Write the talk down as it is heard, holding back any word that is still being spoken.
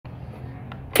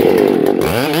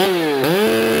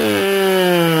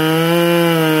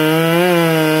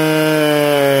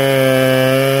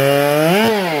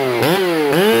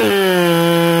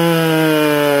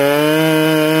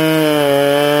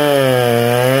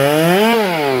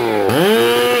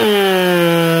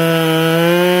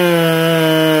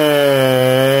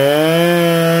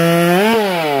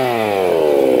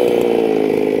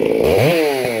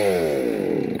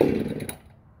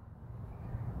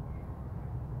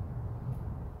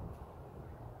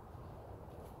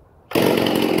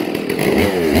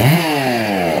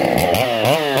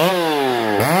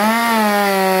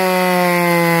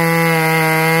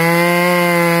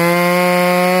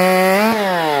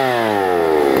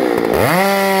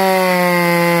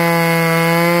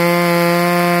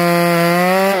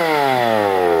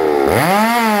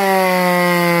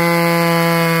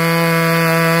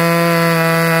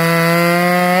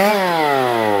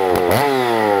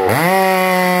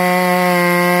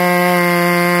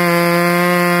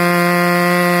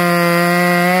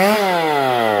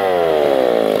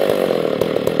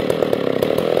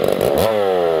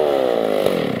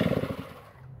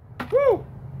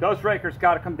Those rakers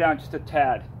got to come down just a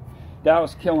tad. That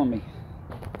was killing me.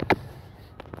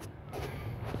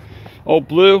 Old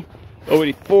blue,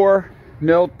 084,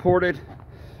 milled, ported,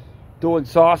 dual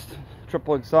exhaust,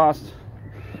 triple exhaust.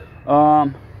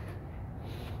 What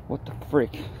the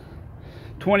freak?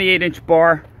 28-inch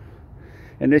bar.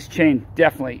 And this chain,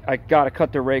 definitely, I got to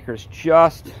cut the rakers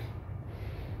just...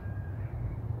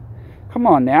 Come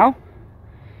on now.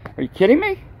 Are you kidding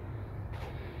me?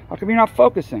 How come you're not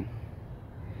focusing?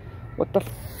 What the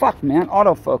fuck, man?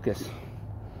 Autofocus.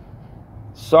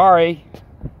 Sorry.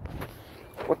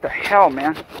 What the hell,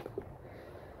 man?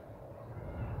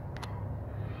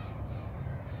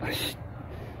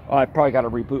 Oh, I probably got to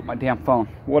reboot my damn phone.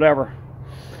 Whatever.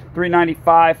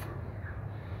 $395.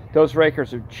 Those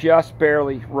rakers are just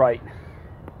barely right.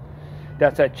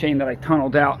 That's that chain that I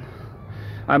tunneled out.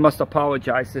 I must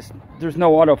apologize. There's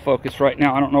no autofocus right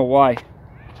now. I don't know why.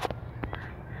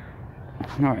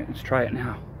 Alright, let's try it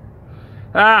now.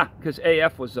 Ah, because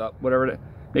AF was up, whatever it is.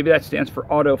 Maybe that stands for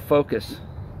autofocus.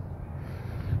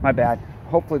 My bad.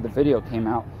 Hopefully the video came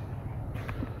out.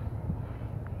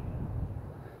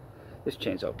 This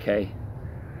chain's okay.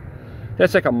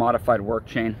 That's like a modified work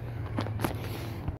chain.